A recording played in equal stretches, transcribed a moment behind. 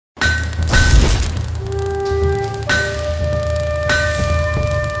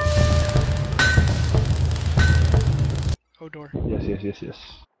yes.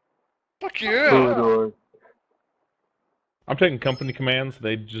 Fuck yeah! I'm taking company commands.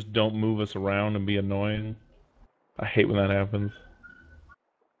 They just don't move us around and be annoying. I hate when that happens.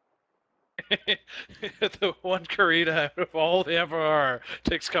 The one Karita out of all they ever are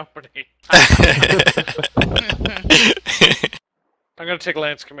takes company. I'm gonna take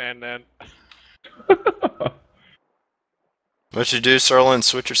Lance command then. What you do, Cerlin,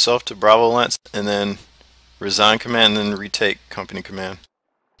 switch yourself to Bravo Lance, and then resign command, and then retake company command.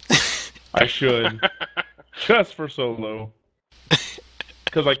 I should. Just for solo.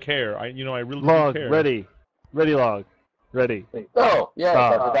 Because I care. I really Log, do care. ready. Ready, log. Ready. Oh, yes,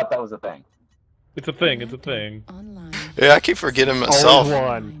 I forgot that was a thing. It's a thing, it's a thing. Online. Yeah, I keep forgetting myself. Always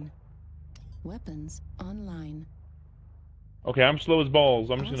one. Weapons online. Okay, I'm slow as balls.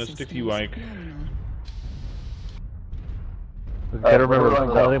 I'm just gonna stick to you, Ike. Gotta remember,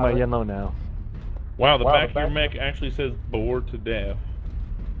 I'm dialing my yellow now. Wow, the back of your mech actually says bored to death.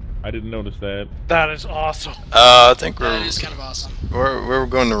 I didn't notice that. That is awesome. I think That is kind of awesome. we're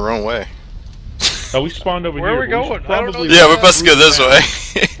going the wrong way. Oh, we spawned over Where here. are we going? I don't know. Yeah, we're supposed to go this way.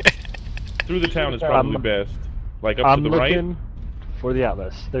 Through the town is probably best. Like up I'm to the right. looking for the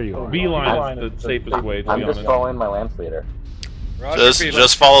Atlas. There you are. Beeline is the safest way, to I'm be just honest. following my Lance leader. Roger,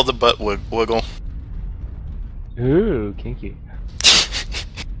 Just follow the butt wiggle. Ooh, kinky.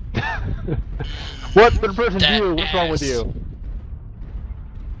 What? Third person view? What's wrong with you?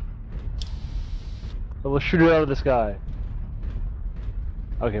 Well, let's shoot it out of the sky.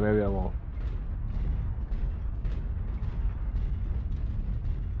 Okay, maybe I won't.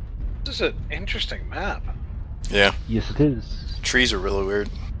 This is an interesting map. Yeah. Yes, it is. Trees are really weird.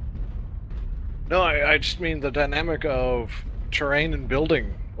 No, I just mean the dynamic of terrain and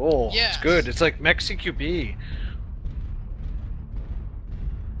building. Oh, Yes. it's good. It's like Mech CQB.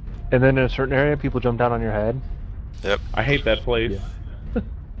 And then in a certain area, people jump down on your head. Yep. I hate that place. Yeah.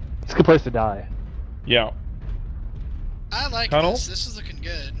 It's a good place to die. Yeah. I like Tunnel? this. This is looking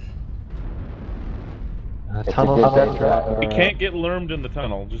good. Tunnel. You can't get lurmed in the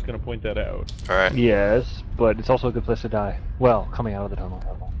tunnel, just gonna point that out. Alright. Yes, but it's also a good place to die. Well, coming out of the tunnel.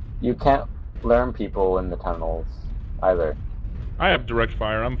 You can't learn people in the tunnels either. I have direct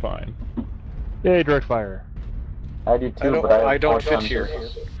fire, I'm fine. Yay, direct fire. I do too, but I don't force fit here.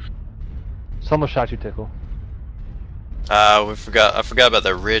 Someone shot you, Tickle. I forgot about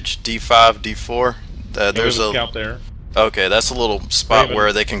the ridge D5, D4. There's a scout there. Okay, that's a little spot Raven.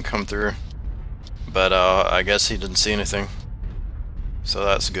 where they can come through. But I guess he didn't see anything. So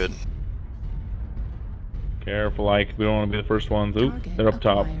that's good. Careful, Ike. We don't want to be the first ones. Oop, Target they're up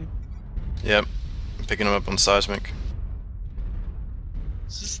top. acquired. Yep. I'm picking them up on seismic.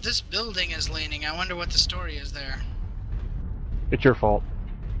 This building is leaning. I wonder what the story is there. It's your fault.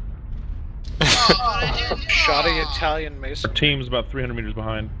 Oh, I didn't. Shoddy Aw. Italian mason. Our team's about 300 meters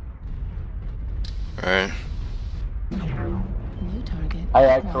behind. Alright. New target. I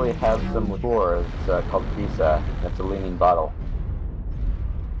actually have some lure. It's called Visa. It's a leaning bottle.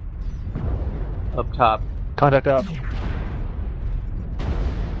 Up top. Contact up.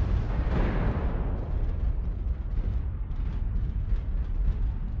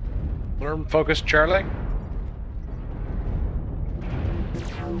 Learn focus, Charlie.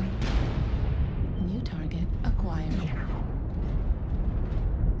 New target acquired.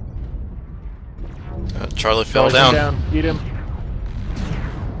 Charlie fell Charlie, down. Eat him.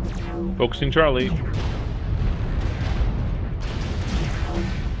 Focusing Charlie.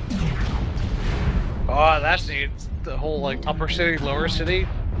 Oh, that's neat. The whole like upper city, lower city.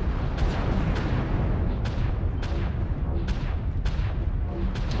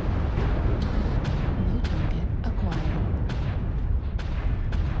 New target acquired.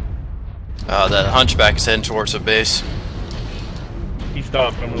 That hunchback is heading towards the base. He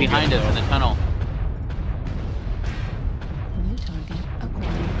stopped. I'm gonna Behind get us in him, the tunnel. New target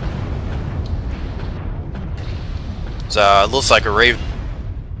acquired. It looks like a Raven.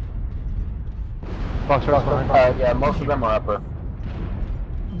 Fox right behind. Yeah, most of them are upper.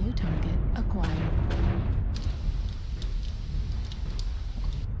 New target acquired.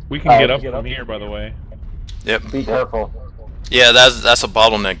 We can get up from here, by the way. Yep. Be careful. Yeah, that's a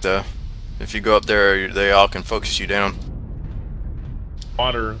bottleneck though. If you go up there, they all can focus you down.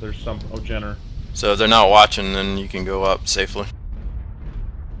 Water, there's some. Oh, Jenner. So if they're not watching, then you can go up safely.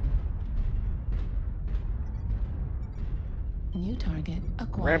 New target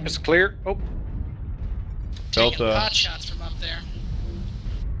acquired. Ramp is clear. Oh, Taking Delta. pot shots from up there.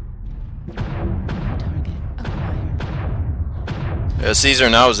 New target acquired. Yeah, Caesar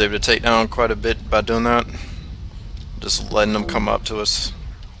and I was able to take down quite a bit by doing that. Just letting them come up to us.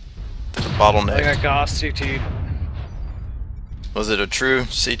 To the I think bottleneck. I got CT. Was it a true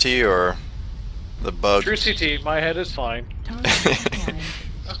CT or the bug? True CT, my head is fine. Target acquired.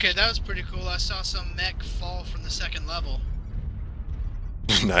 Okay, that was pretty cool. I saw some mech fall from the second level.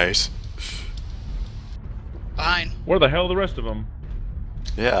 Nice. Behind. Where the hell are the rest of them?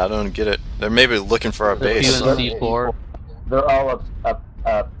 Yeah, I don't get it. They're maybe looking for our There's a base. few in C4. They're all up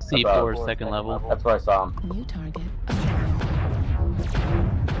C4 above. second level. That's where I saw them. New target acquired.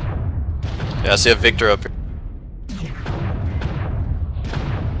 Yeah, I see a Victor up here.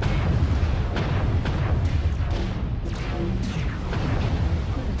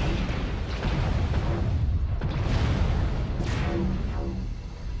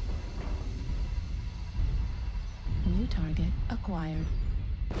 New target acquired.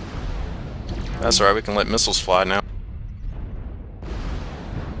 That's alright, we can let missiles fly now.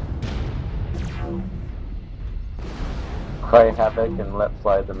 Cry Havoc and let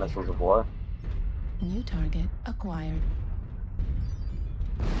fly the missiles of war. New target acquired.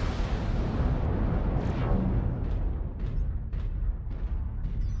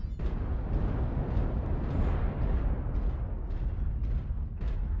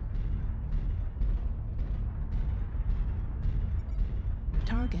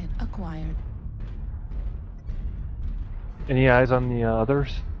 Target acquired. Any eyes on the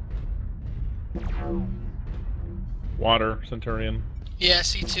others? Water, Centurion. Yeah,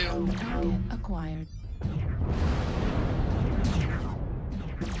 C2. Target acquired.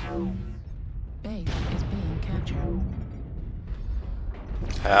 Base is being captured.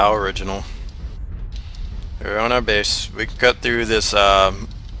 How original. We're on our base. We can cut through this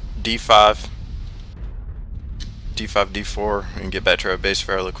D5, D4 and get back to our base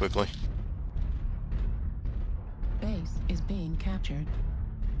fairly quickly. Base is being captured.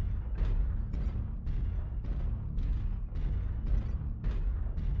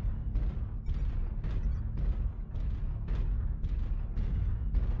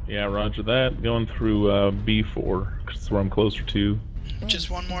 Yeah, roger that. Going through B4, 'cause that's where I'm closer to. Just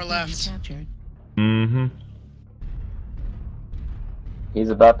one more left. Captured. Mm-hmm. He's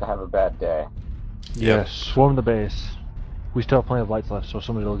about to have a bad day. Yeah, swarm the base. We still have plenty of lights left, so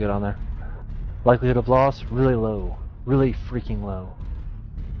somebody will get on there. Likelihood of loss, really low. Really freaking low.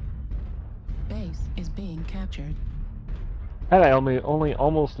 Base is being captured. And I only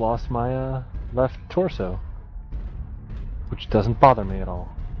almost lost my left torso. Which doesn't bother me at all.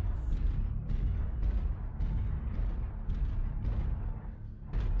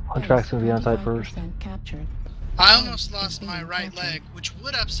 Hunchback's gonna be on site first. 95% captured. I almost lost my right leg, which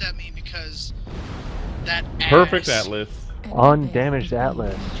would upset me because that ass. Perfect Atlas. Undamaged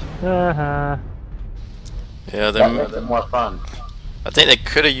Atlas. Uh-huh. Yeah, That makes it more fun. I think they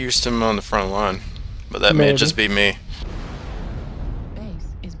could have used him on the front line, but that may Maybe. just be me. Base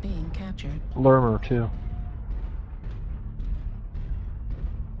is being captured. Lermer too.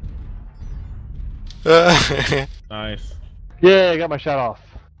 Nice. Yeah, I got my shot off.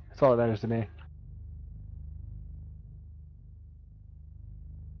 That's all that matters to me.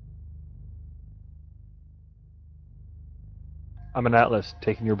 I'm an Atlas,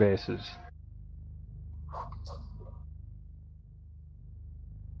 taking your bases.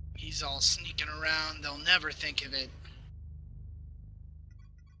 He's all sneaking around. They'll never think of it.